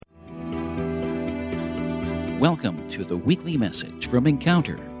Welcome to the weekly message from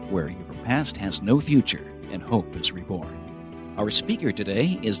Encounter, where your past has no future and hope is reborn. Our speaker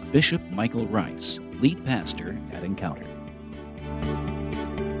today is Bishop Michael Rice, lead pastor at Encounter.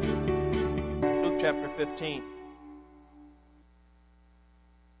 Luke chapter 15. I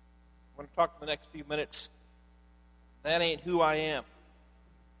want to talk for the next few minutes. That ain't who I am.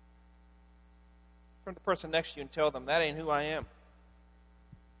 Turn to the person next to you and tell them, that ain't who I am.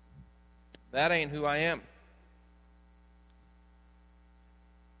 That ain't who I am.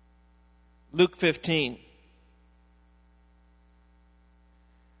 Luke 15.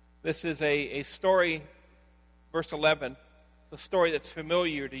 This is a story, verse 11. It's a story that's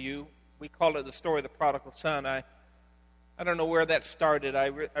familiar to you. We call it the story of the prodigal son. I don't know where that started. I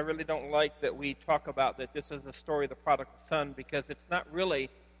really don't like that we talk about that this is a story of the prodigal son, because it's not really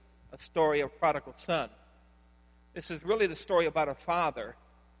a story of prodigal son. This is really the story about a father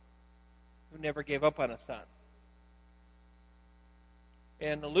who never gave up on a son.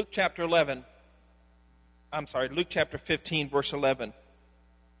 In Luke chapter 15, verse 11,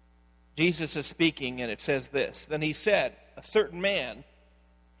 Jesus is speaking, and it says this: Then he said, a certain man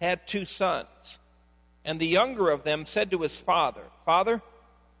had 2 sons, and the younger of them said to his father, Father,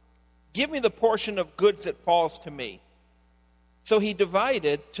 give me the portion of goods that falls to me. So he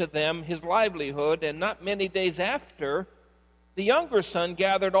divided to them his livelihood, and not many days after, the younger son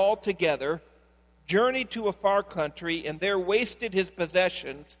gathered all together, journeyed to a far country, and there wasted his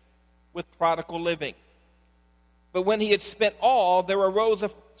possessions with prodigal living. But when he had spent all, there arose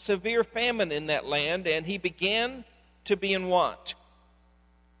a severe famine in that land, and he began to be in want.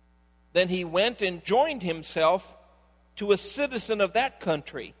 Then he went and joined himself to a citizen of that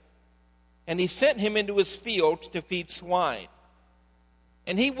country, and he sent him into his fields to feed swine.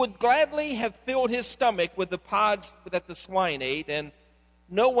 And he would gladly have filled his stomach with the pods that the swine ate, and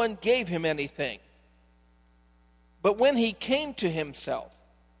no one gave him anything. But when he came to himself,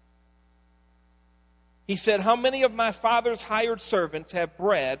 he said, How many of my father's hired servants have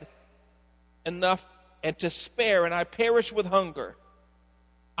bread enough and to spare, and I perish with hunger?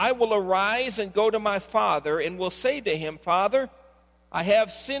 I will arise and go to my father, and will say to him, Father, I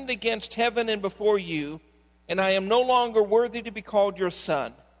have sinned against heaven and before you, and I am no longer worthy to be called your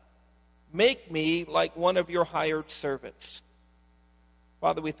son. Make me like one of your hired servants.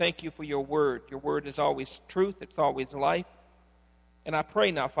 Father, we thank you for your word. Your word is always truth. It's always life. And I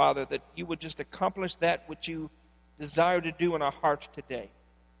pray now, Father, that you would just accomplish that which you desire to do in our hearts today.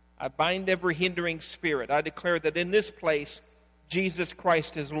 I bind every hindering spirit. I declare that in this place, Jesus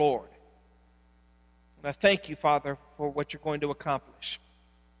Christ is Lord. And I thank you, Father, for what you're going to accomplish.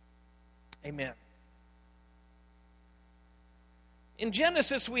 Amen. In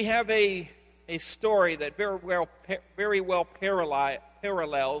Genesis, we have a story that very well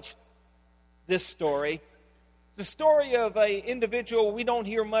parallels this story. The story of an individual we don't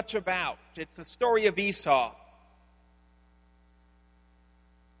hear much about. It's the story of Esau.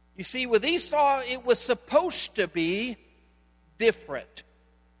 You see, with Esau, it was supposed to be different.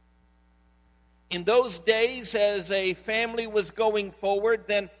 In those days, as a family was going forward,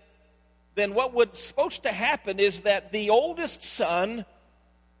 then what was supposed to happen is that the oldest son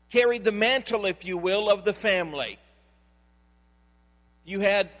carried the mantle, if you will, of the family. You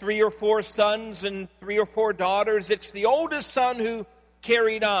had 3 or 4 sons and 3 or 4 daughters. It's the oldest son who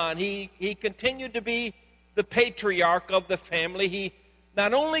carried on. He continued to be the patriarch of the family. He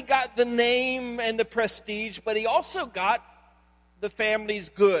not only got the name and the prestige, but he also got the family's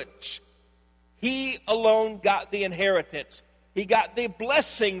goods. He alone got the inheritance. He got the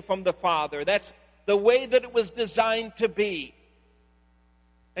blessing from the father. That's the way that it was designed to be.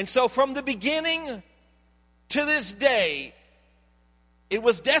 And so from the beginning to this day, it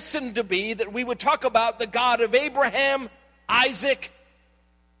was destined to be that we would talk about the God of Abraham, Isaac,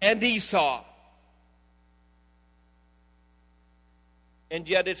 and Esau. And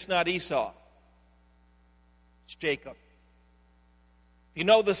yet it's not Esau. It's Jacob. If you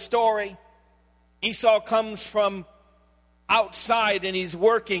know the story, Esau comes from outside, and he's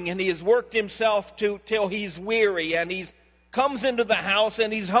working, and he has worked himself till he's weary, and he comes into the house,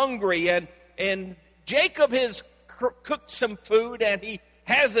 and he's hungry, and Jacob has cooked some food, and he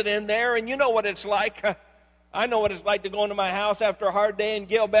has it in there, and you know what it's like. I know what it's like to go into my house after a hard day, and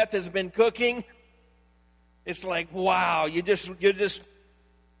Gail Beth has been cooking. It's like, wow, you can't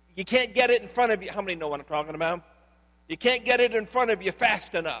get it in front of you. How many know what I'm talking about? You can't get it in front of you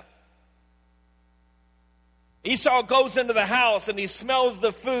fast enough. Esau goes into the house, and he smells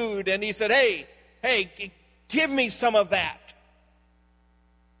the food, and he said, hey, give me some of that.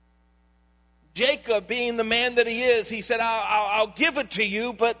 Jacob, being the man that he is, he said, I'll give it to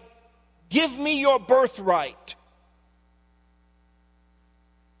you, but Give me your birthright.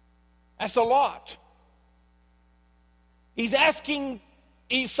 That's a lot. He's asking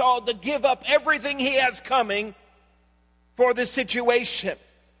Esau to give up everything he has coming for this situation.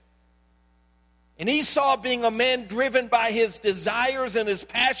 And Esau, being a man driven by his desires and his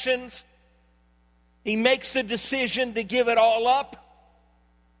passions, he makes a decision to give it all up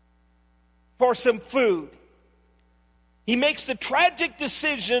for some food. He makes the tragic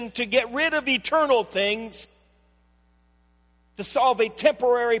decision to get rid of eternal things to solve a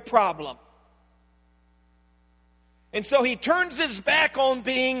temporary problem. And so he turns his back on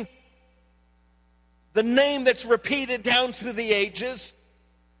being the name that's repeated down through the ages.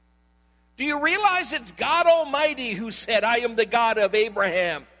 Do you realize it's God Almighty who said, I am the God of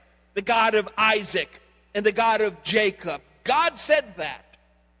Abraham, the God of Isaac, and the God of Jacob? God said that.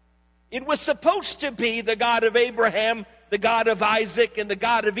 It was supposed to be the God of Abraham, the God of Isaac, and the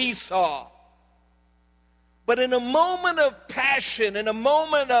God of Esau. But in a moment of passion, in a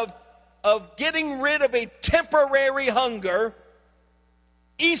moment of getting rid of a temporary hunger,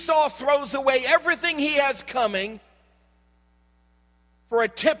 Esau throws away everything he has coming for a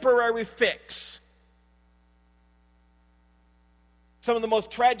temporary fix. Some of the most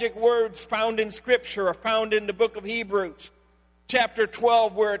tragic words found in Scripture are found in the book of Hebrews, chapter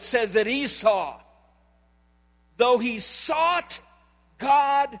 12, where it says that Esau, though he sought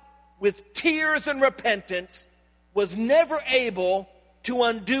God with tears and repentance, was never able to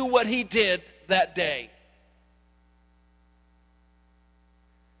undo what he did that day.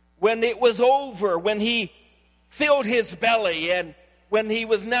 When it was over, when he filled his belly, and when he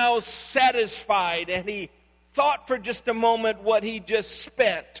was now satisfied, and he thought for just a moment what he just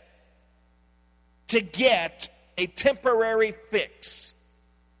spent to get a temporary fix.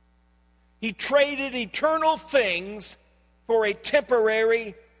 He traded eternal things for a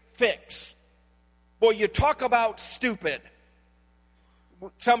temporary fix. Boy, you talk about stupid.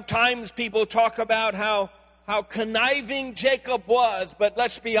 Sometimes people talk about how conniving Jacob was, but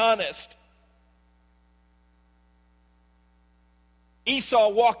let's be honest. Esau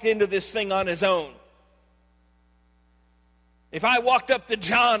walked into this thing on his own. If I walked up to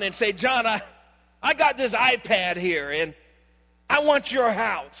John and say, John, I got this iPad here and I want your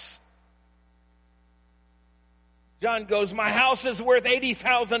house. John goes, my house is worth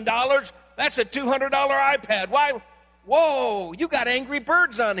 $80,000. That's a $200 iPad. Why? Whoa, you got Angry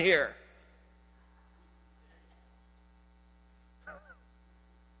Birds on here.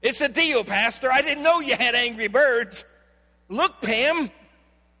 It's a deal, Pastor. I didn't know you had Angry Birds. Look, Pam,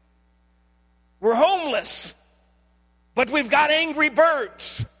 we're homeless, but we've got Angry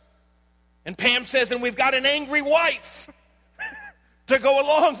Birds. And Pam says, and we've got an angry wife to go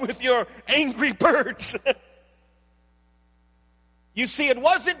along with your Angry Birds. You see, it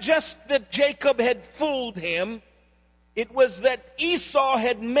wasn't just that Jacob had fooled him. It was that Esau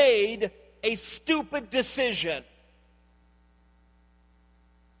had made a stupid decision.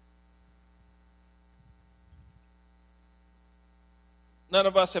 None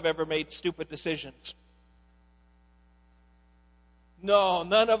of us have ever made stupid decisions. No,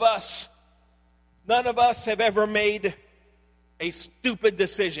 none of us have ever made a stupid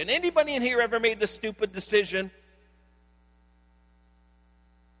decision. Anybody in here ever made a stupid decision?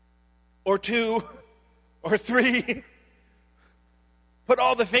 Or two, or three? Put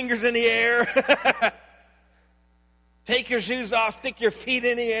all the fingers in the air. Take your shoes off, stick your feet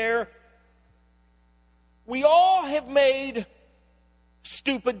in the air. We all have made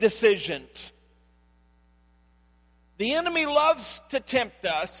stupid decisions. The enemy loves to tempt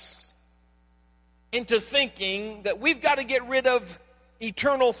us into thinking that we've got to get rid of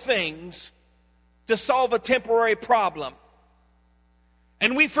eternal things to solve a temporary problem.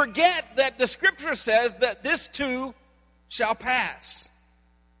 And we forget that the Scripture says that this too shall pass.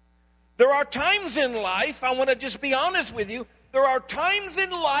 There are times in life, I want to just be honest with you, there are times in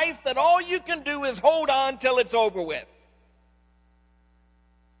life that all you can do is hold on till it's over with.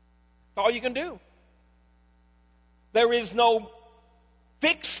 That's all you can do. There is no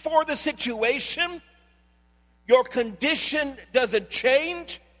fix for the situation. Your condition doesn't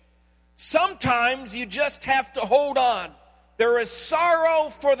change. Sometimes you just have to hold on. There is sorrow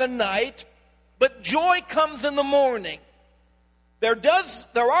for the night, but joy comes in the morning. There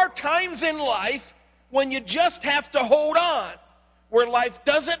are times in life when you just have to hold on, where life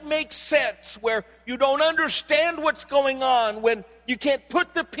doesn't make sense, where you don't understand what's going on, when you can't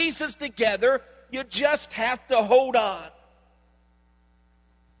put the pieces together. You just have to hold on.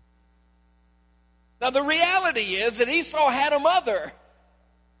 Now, the reality is that Esau had a mother.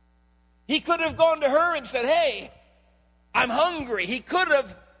 He could have gone to her and said, hey, I'm hungry. He could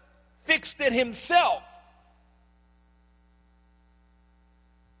have fixed it himself.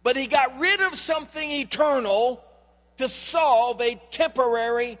 But he got rid of something eternal to solve a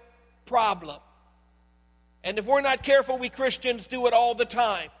temporary problem. And if we're not careful, we Christians do it all the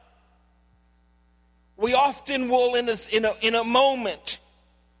time. We often will, in a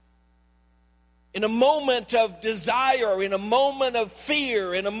moment of desire, in a moment of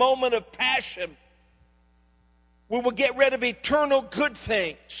fear, in a moment of passion, we will get rid of eternal good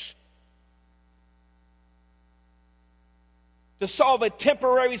things to solve a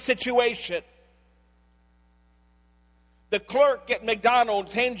temporary situation. The clerk at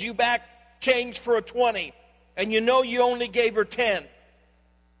McDonald's hands you back change for a 20, and you know you only gave her 10.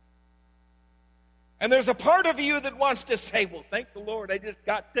 And there's a part of you that wants to say, well, thank the Lord, I just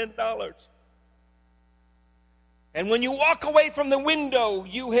got $10. And when you walk away from the window,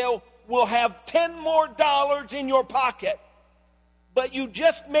 you will have $10 more in your pocket. But you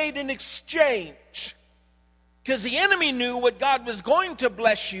just made an exchange. Because the enemy knew what God was going to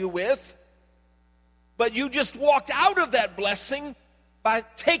bless you with, but you just walked out of that blessing by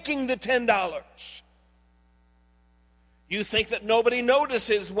taking the $10. You think that nobody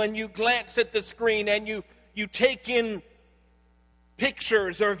notices when you glance at the screen and you take in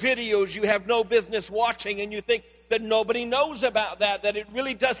pictures or videos you have no business watching, and you think that nobody knows about that it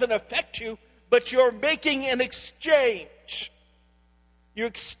really doesn't affect you, but you're making an exchange. You're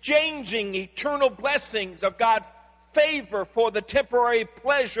exchanging eternal blessings of God's favor for the temporary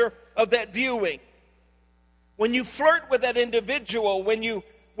pleasure of that viewing. When you flirt with that individual, when you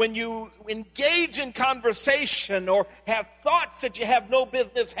engage in conversation or have thoughts that you have no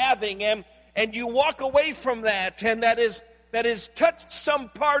business having, and you walk away from that, and that has touched some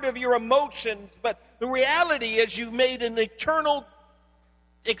part of your emotions, but the reality is you made an eternal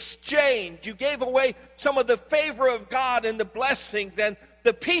exchange. You gave away some of the favor of God and the blessings and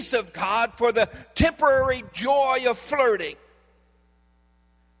the peace of God for the temporary joy of flirting.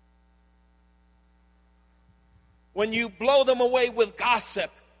 When you blow them away with gossip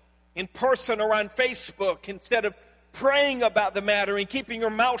in person or on Facebook, instead of praying about the matter and keeping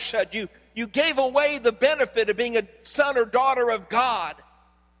your mouth shut, you gave away the benefit of being a son or daughter of God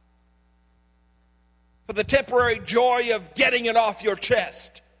for the temporary joy of getting it off your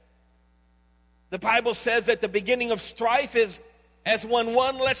chest. The Bible says that the beginning of strife is as when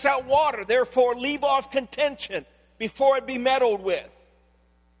one lets out water. Therefore, leave off contention before it be meddled with.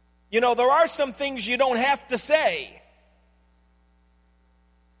 You know, there are some things you don't have to say.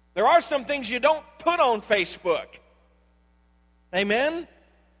 There are some things you don't put on Facebook. Amen?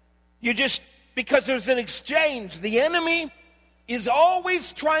 You just, because there's an exchange. The enemy is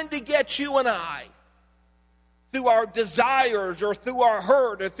always trying to get you and I, through our desires or through our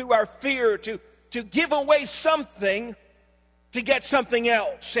hurt or through our fear, to give away something to get something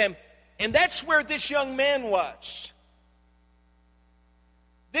else. And that's where this young man was.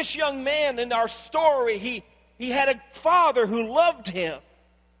 This young man in our story, he had a father who loved him.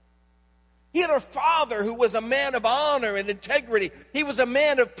 He had a father who was a man of honor and integrity. He was a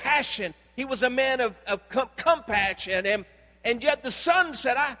man of passion. He was a man of compassion. And yet the son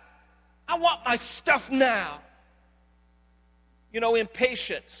said, I want my stuff now. You know,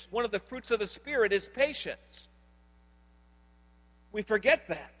 impatience. One of the fruits of the Spirit is patience. We forget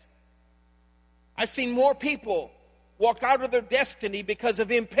that. I've seen more people walk out of their destiny because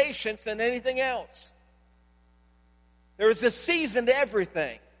of impatience than anything else. There is a season to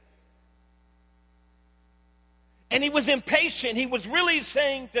everything. And he was impatient. He was really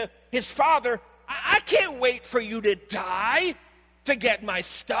saying to his father, I can't wait for you to die to get my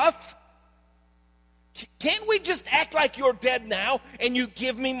stuff. Can't we just act like you're dead now and you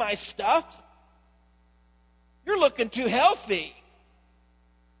give me my stuff? You're looking too healthy.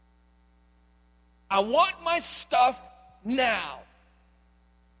 I want my stuff now.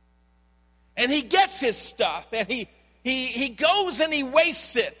 And he gets his stuff, and he goes and he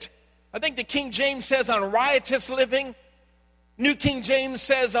wastes it. I think the King James says on riotous living. New King James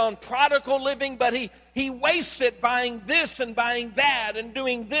says on prodigal living, but he wastes it buying this and buying that and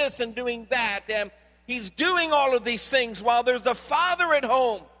doing this and doing that. And he's doing all of these things while there's a father at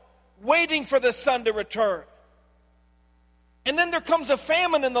home waiting for the son to return. And then there comes a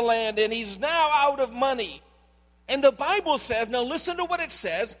famine in the land, and he's now out of money. And the Bible says, now listen to what it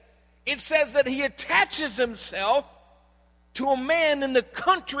says. It says that he attaches himself to a man in the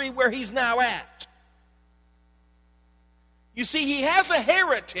country where he's now at. You see, he has a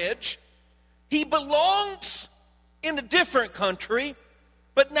heritage. He belongs in a different country,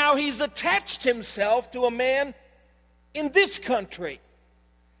 but now he's attached himself to a man in this country.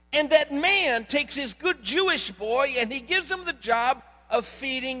 And that man takes his good Jewish boy and he gives him the job of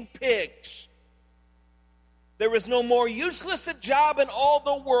feeding pigs. There is no more useless a job in all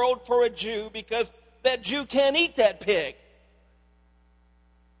the world for a Jew because that Jew can't eat that pig.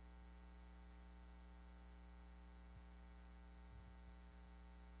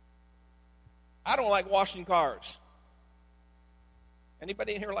 I don't like washing cars.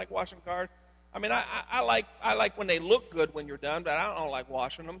 Anybody in here like washing cars? I mean, I like when they look good when you're done, but I don't like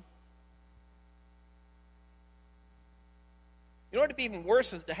washing them. You know what would be even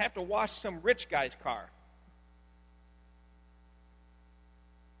worse is to have to wash some rich guy's car.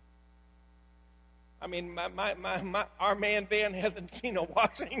 I mean, our man Van hasn't seen a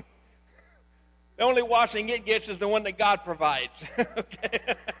washing. The only washing it gets is the one that God provides.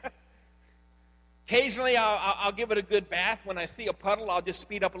 Okay. Occasionally, I'll give it a good bath. When I see a puddle, I'll just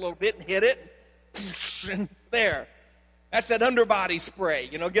speed up a little bit and hit it. And there. That's that underbody spray.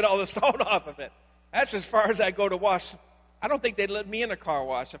 Get all the salt off of it. That's as far as I go to wash. I don't think they'd let me in a car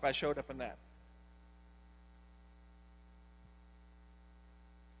wash if I showed up in that.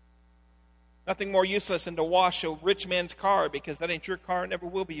 Nothing more useless than to wash a rich man's car, because that ain't your car and never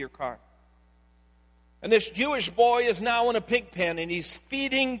will be your car. And this Jewish boy is now in a pig pen, and he's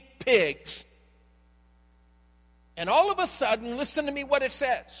feeding pigs. And all of a sudden, listen to me what it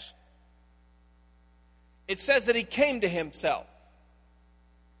says. It says that he came to himself.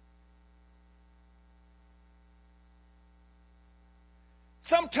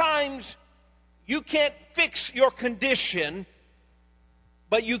 Sometimes you can't fix your condition,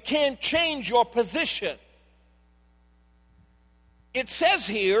 but you can change your position. It says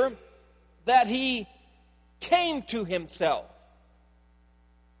here that he came to himself.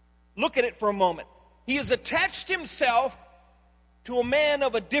 Look at it for a moment. He has attached himself to a man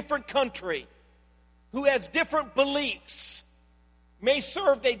of a different country who has different beliefs, may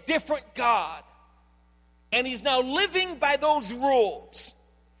serve a different God, and he's now living by those rules.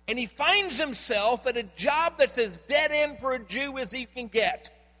 And he finds himself at a job that's as dead end for a Jew as he can get.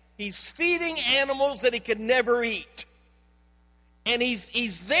 He's feeding animals that he could never eat. And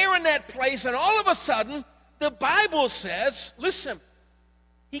he's there in that place, and all of a sudden, the Bible says, listen,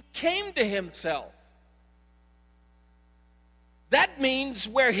 he came to himself. That means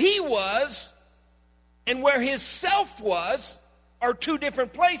where he was and where his self was are two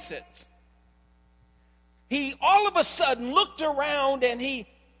different places. He all of a sudden looked around and he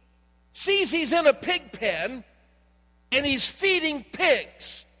sees he's in a pig pen and he's feeding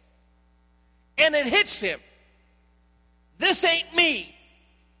pigs. And it hits him. This ain't me.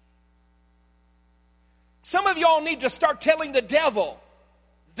 Some of y'all need to start telling the devil,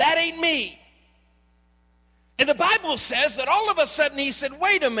 that ain't me. And the Bible says that all of a sudden he said,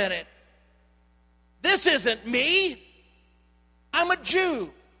 wait a minute. This isn't me. I'm a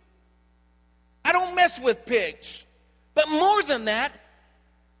Jew. I don't mess with pigs. But more than that,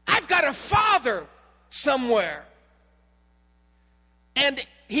 I've got a father somewhere. And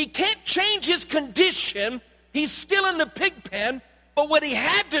he can't change his condition. He's still in the pig pen. But what he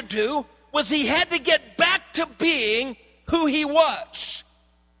had to do was he had to get back to being who he was.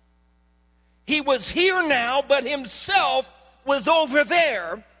 He was here now, but himself was over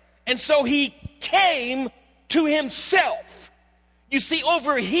there. And so he came to himself. You see,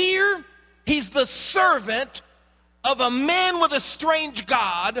 over here, he's the servant of a man with a strange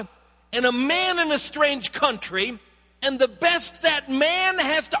God and a man in a strange country. And the best that man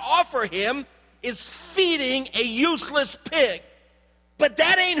has to offer him is feeding a useless pig. But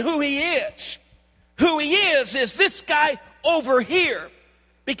that ain't who he is. Who he is this guy over here.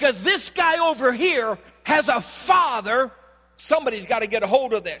 Because this guy over here has a father. Somebody's got to get a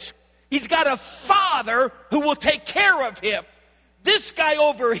hold of this. He's got a father who will take care of him. This guy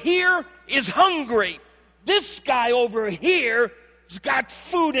over here is hungry. This guy over here has got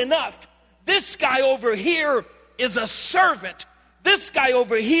food enough. This guy over here is a servant. This guy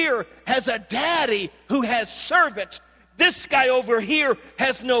over here has a daddy who has servants. This guy over here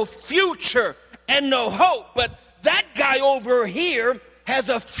has no future and no hope. But that guy over here has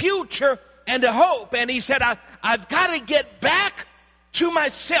a future and a hope. And he said, I've got to get back to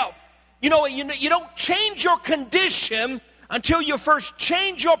myself. You don't change your condition until you first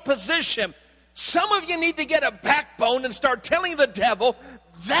change your position. Some of you need to get a backbone and start telling the devil,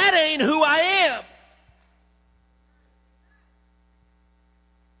 that ain't who I am.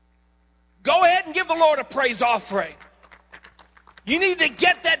 Go ahead and give the Lord a praise offering. You need to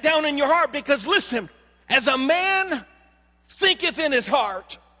get that down in your heart, because listen, as a man thinketh in his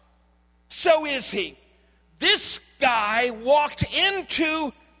heart, so is he. This guy walked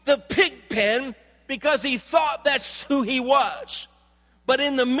into the pig pen because he thought that's who he was. But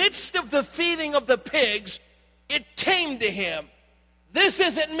in the midst of the feeding of the pigs, it came to him, This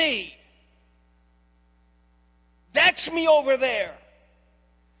isn't me. That's me over there.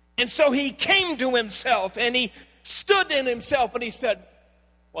 And so he came to himself and he stood in himself and he said,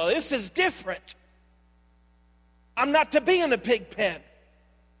 well, this is different. I'm not to be in a pig pen.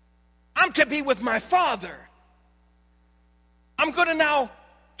 I'm to be with my Father. I'm going to now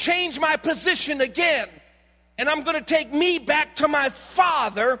change my position again. And I'm going to take me back to my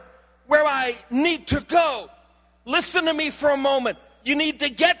Father where I need to go. Listen to me for a moment. You need to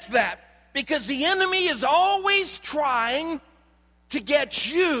get that. Because the enemy is always trying to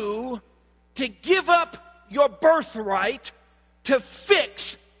get you to give up your birthright to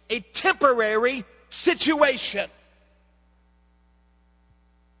fix a temporary situation.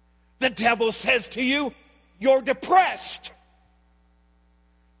 The devil says to you, you're depressed.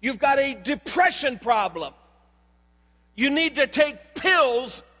 You've got a depression problem. You need to take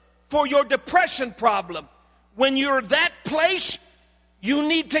pills for your depression problem. When you're that place, you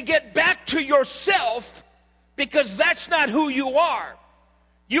need to get back to yourself, because that's not who you are.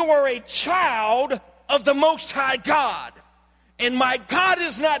 You are a child of the Most High God. And my God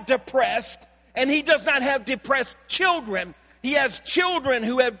is not depressed, and he does not have depressed children. He has children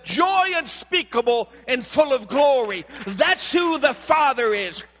who have joy unspeakable and full of glory. That's who the Father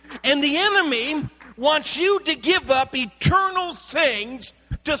is. And the enemy wants you to give up eternal things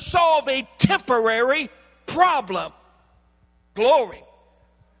to solve a temporary problem. Glory.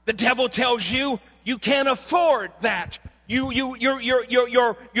 The devil tells you you can't afford that. You're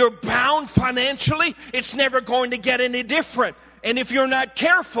bound financially. It's never going to get any different. And if you're not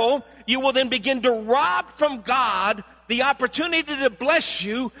careful, you will then begin to rob from God the opportunity to bless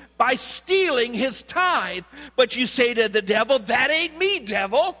you by stealing his tithe. But you say to the devil, that ain't me,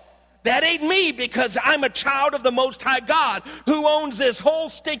 devil. That ain't me, because I'm a child of the Most High God who owns this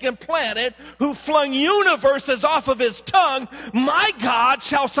whole stinking planet, who flung universes off of his tongue. My God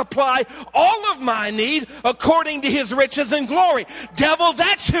shall supply all of my need according to his riches and glory. Devil,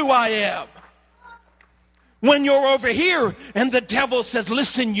 that's who I am. When you're over here and the devil says,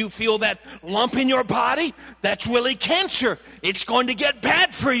 listen, you feel that lump in your body? That's really cancer. It's going to get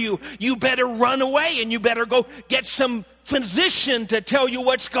bad for you. You better run away and you better go get some physician to tell you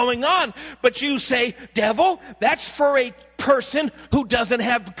what's going on. But you say, devil, that's for a person who doesn't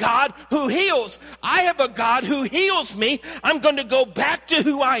have God who heals. I have a God who heals me. I'm going to go back to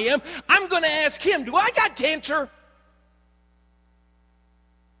who I am. I'm going to ask him, do I got cancer?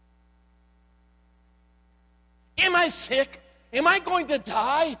 Am I sick? Am I going to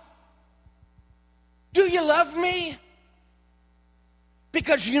die? Do you love me?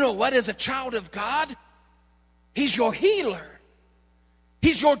 Because you know what? As a child of God, he's your healer.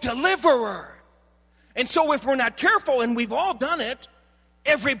 He's your deliverer. And so if we're not careful, and we've all done it,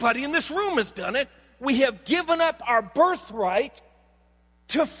 everybody in this room has done it, we have given up our birthright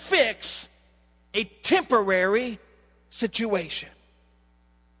to fix a temporary situation.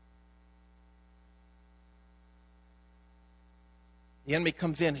 The enemy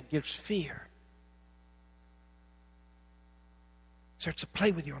comes in and gives fear. Starts to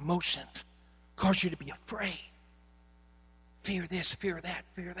play with your emotions. Cause you to be afraid. Fear this, fear that,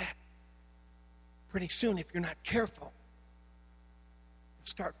 fear that. Pretty soon, if you're not careful, you'll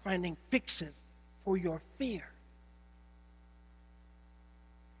start finding fixes for your fear.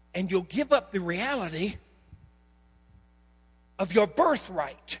 And you'll give up the reality of your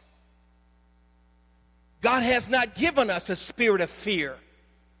birthright. God has not given us a spirit of fear,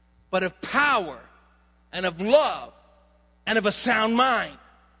 but of power and of love and of a sound mind.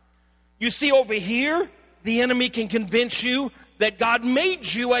 You see, over here, the enemy can convince you that God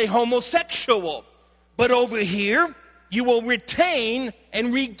made you a homosexual. But over here, you will retain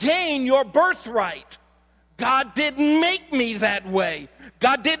and regain your birthright. God didn't make me that way.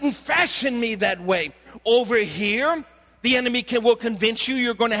 God didn't fashion me that way. Over here, the enemy will convince you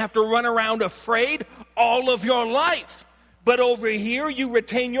you're going to have to run around afraid all of your life. But over here, you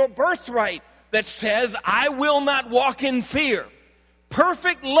retain your birthright that says, I will not walk in fear.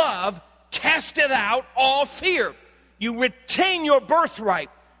 Perfect love casteth out all fear. You retain your birthright.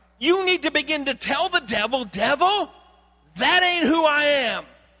 You need to begin to tell the devil, devil, that ain't who I am.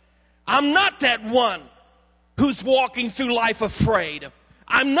 I'm not that one who's walking through life afraid.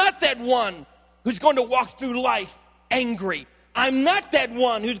 I'm not that one who's going to walk through life angry. I'm not that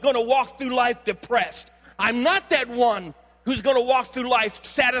one who's going to walk through life depressed. I'm not that one who's going to walk through life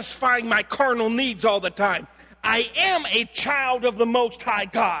satisfying my carnal needs all the time. I am a child of the Most High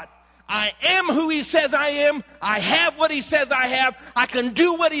God. I am who he says I am. I have what he says I have. I can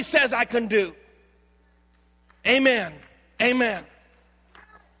do what he says I can do. Amen. Amen.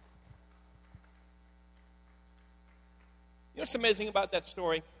 know what's amazing about that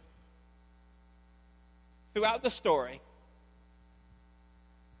story? Throughout the story,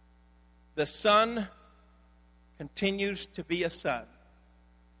 the son continues to be a son,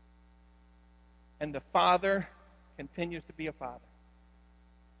 and the father continues to be a father.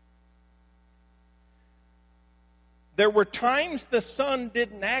 There were times the son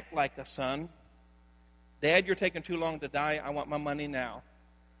didn't act like a son. Dad, you're taking too long to die. I want my money now.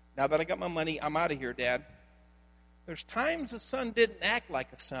 Now that I got my money, I'm out of here, Dad. There's times the son didn't act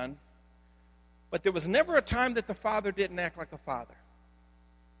like a son, but there was never a time that the father didn't act like a father.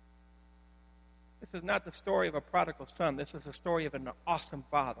 This is not the story of a prodigal son. This is the story of an awesome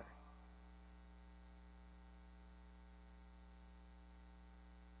father.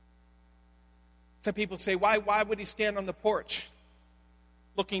 Some people say, why would he stand on the porch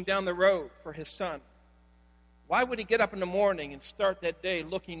looking down the road for his son? Why would he get up in the morning and start that day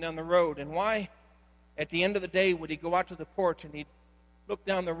looking down the road? And why, at the end of the day, would he go out to the porch and he'd look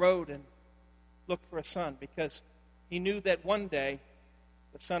down the road and look for a son? Because he knew that one day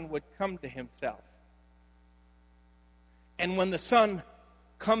the son would come to himself. And when the son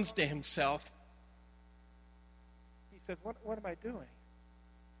comes to himself, he says, what am I doing?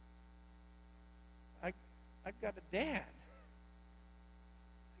 I've got a dad.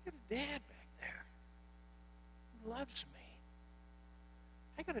 I got a dad back there who loves me.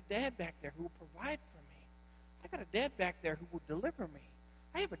 I got a dad back there who will provide for me. I got a dad back there who will deliver me.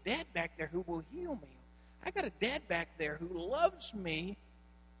 I have a dad back there who will heal me. I got a dad back there who loves me.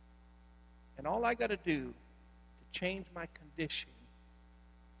 And all I got to do to change my condition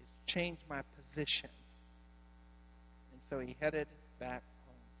is change my position. And so he headed back.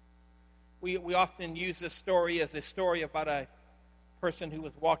 We often use this story as a story about a person who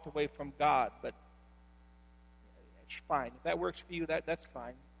has walked away from God, but it's fine. If that works for you, that's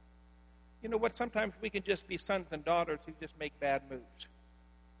fine. You know what? Sometimes we can just be sons and daughters who just make bad moves.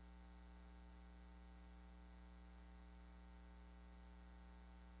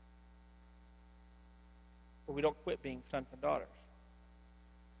 But we don't quit being sons and daughters.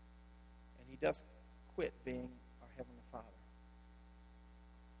 And he doesn't quit being our Heavenly Father.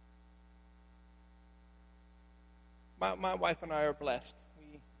 My wife and I are blessed.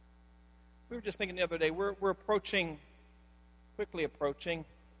 We were just thinking the other day, we're quickly approaching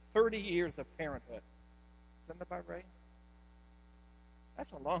 30 years of parenthood. Isn't that about right?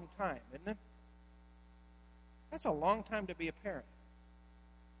 That's a long time, isn't it? That's a long time to be a parent.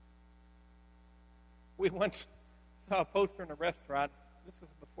 We once saw a poster in a restaurant. This was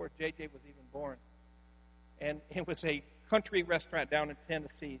before JJ was even born. And it was a country restaurant down in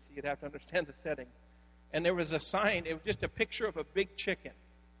Tennessee, so you'd have to understand the setting. And there was a sign, it was just a picture of a big chicken.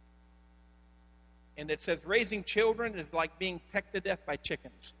 And it says, raising children is like being pecked to death by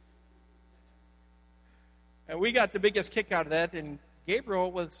chickens. And we got the biggest kick out of that, and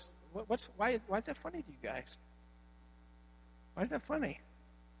Gabriel was, why is that funny to you guys? Why is that funny?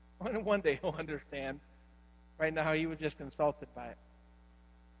 One day he'll understand. Right now he was just insulted by it.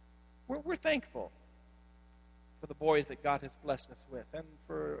 We're thankful for the boys that God has blessed us with, and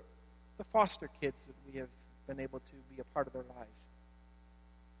for the foster kids that we have been able to be a part of their lives.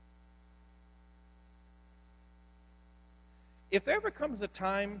 If there ever comes a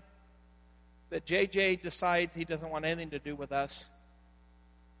time that JJ decides he doesn't want anything to do with us,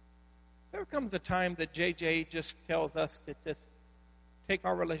 if there comes a time that JJ just tells us to just take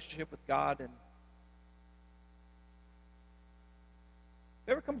our relationship with God, and if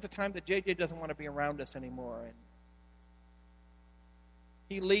there ever comes a time that JJ doesn't want to be around us anymore, and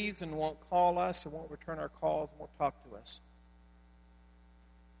he leaves and won't call us, and won't return our calls, and won't talk to us.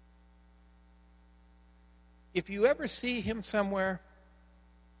 If you ever see him somewhere,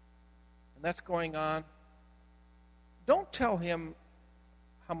 and that's going on, don't tell him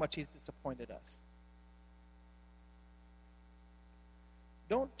how much he's disappointed us.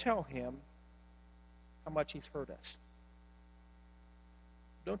 Don't tell him how much he's hurt us.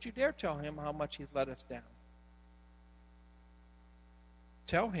 Don't you dare tell him how much he's let us down.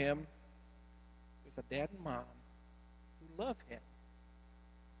 Tell him there's a dad and mom who love him.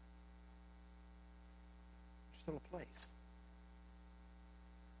 There's still a place.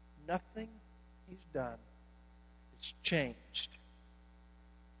 Nothing he's done has changed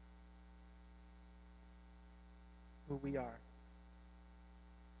who we are.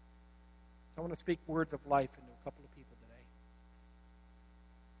 So I want to speak words of life into a couple of people today.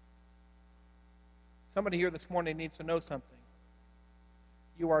 Somebody here this morning needs to know something.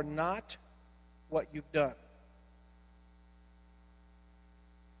 You are not what you've done.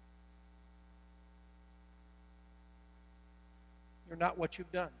 You're not what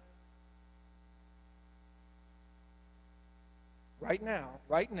you've done. right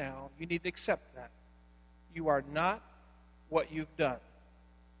now, you need to accept that. You are not what you've done.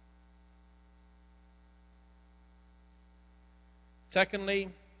 Secondly,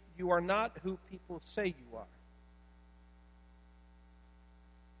 you are not who people say you are.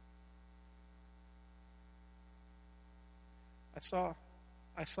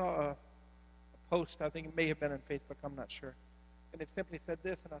 I saw a post, I think it may have been on Facebook, I'm not sure. And it simply said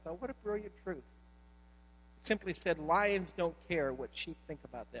this, and I thought, what a brilliant truth. It simply said, lions don't care what sheep think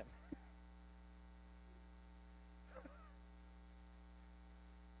about them.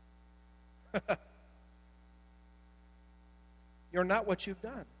 You're not what you've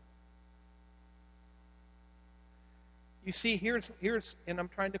done. You see, here's, and I'm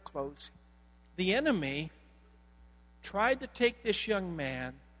trying to close. The enemy tried to take this young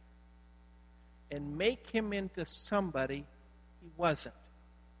man and make him into somebody he wasn't.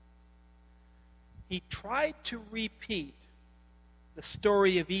 He tried to repeat the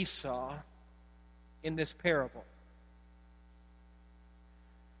story of Esau in this parable.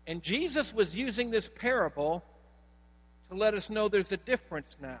 And Jesus was using this parable to let us know there's a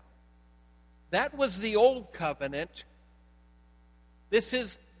difference now. That was the old covenant. This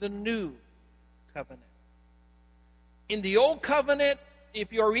is the new covenant. In the old covenant,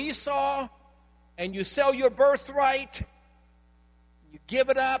 if you're Esau and you sell your birthright, you give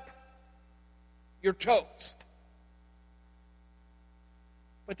it up, you're toast.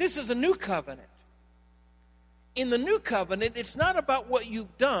 But this is a new covenant. In the new covenant, it's not about what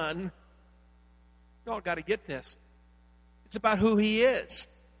you've done. Y'all got to get this. It's about who he is.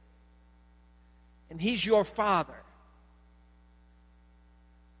 And he's your father.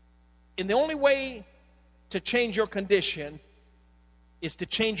 And the only way to change your condition is to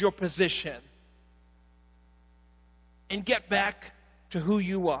change your position and get back to who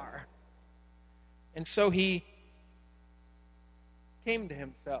you are. And so he came to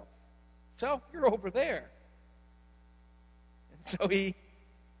himself. Self, you're over there. And so he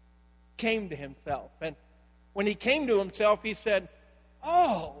came to himself. And when he came to himself, he said,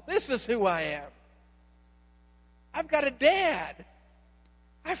 oh, this is who I am. I've got a dad.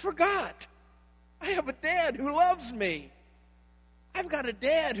 I forgot. I have a dad who loves me. I've got a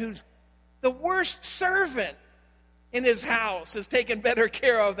dad who's the worst servant in his house, is taken better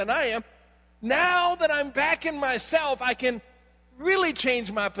care of than I am. Now that I'm back in myself, I can really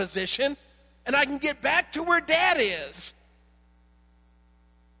change my position, and I can get back to where Dad is.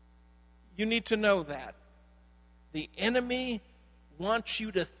 You need to know that. The enemy wants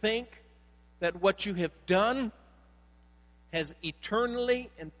you to think that what you have done has eternally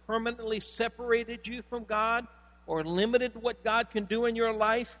and permanently separated you from God or limited what God can do in your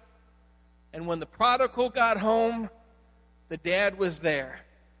life. And when the prodigal got home, the dad was there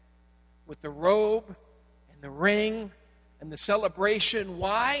with the robe and the ring and the celebration.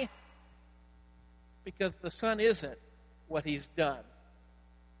 Why? Because the son isn't what he's done.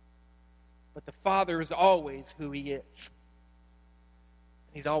 But the father is always who he is.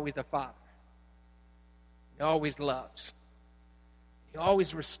 He's always a father. He always loves. He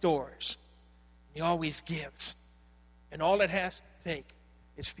always restores. He always gives. And all it has to take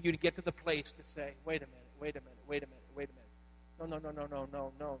is for you to get to the place to say, wait a minute.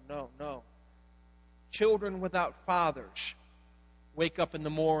 No. Children without fathers wake up in the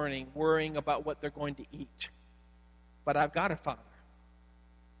morning worrying about what they're going to eat. But I've got a father.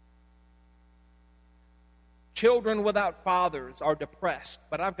 Children without fathers are depressed,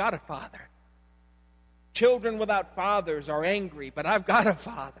 but I've got a father. Children without fathers are angry, but I've got a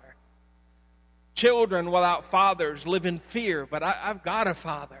father. Children without fathers live in fear, but I've got a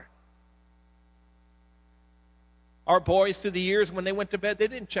father. Our boys through the years, when they went to bed, they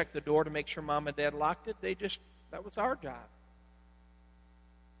didn't check the door to make sure mom and dad locked it. That was our job.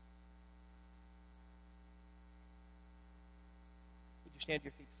 Would you stand to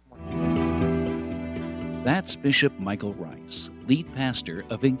your feet this morning? That's Bishop Michael Rice, lead pastor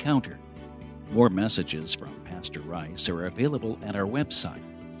of Encounter. More messages from Pastor Rice are available at our website,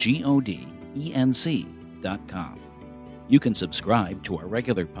 godenc.com. You can subscribe to our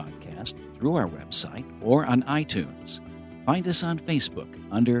regular podcast through our website or on iTunes. Find us on Facebook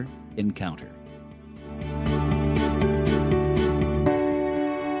under Encounter.